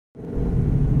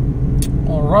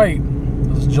Alright,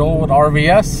 this is Joel with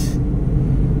RVS.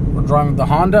 We're driving the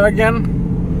Honda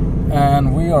again,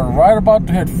 and we are right about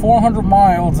to hit 400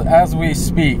 miles as we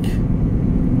speak. It's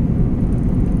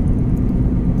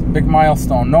a big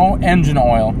milestone. No engine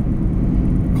oil.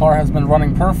 Car has been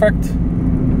running perfect.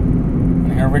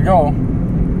 And here we go.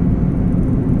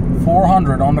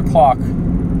 400 on the clock.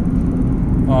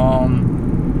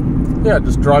 Yeah,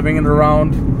 just driving it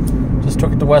around. Just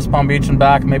took it to West Palm Beach and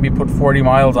back. Maybe put 40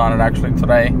 miles on it actually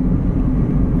today.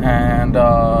 And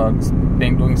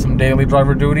doing some daily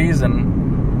driver duties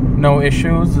and no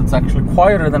issues. It's actually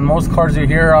quieter than most cars you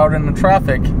hear out in the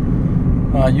traffic.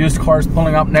 Used cars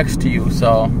pulling up next to you.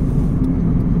 So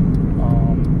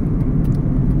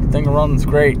the thing runs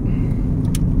great.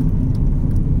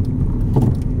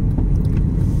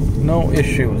 No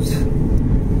issues.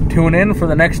 Tune in for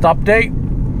the next update.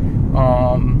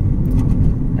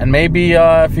 And maybe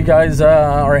if you guys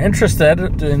are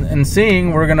interested in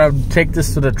seeing, we're gonna take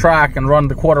this to the track and run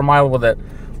the quarter mile with it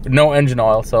with no engine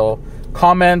oil. So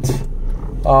comment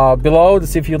below to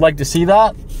see if you'd like to see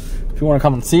that, if you want to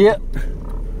come and see it.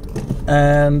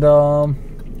 And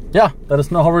yeah, let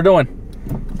us know how we're doing.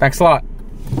 Thanks a lot.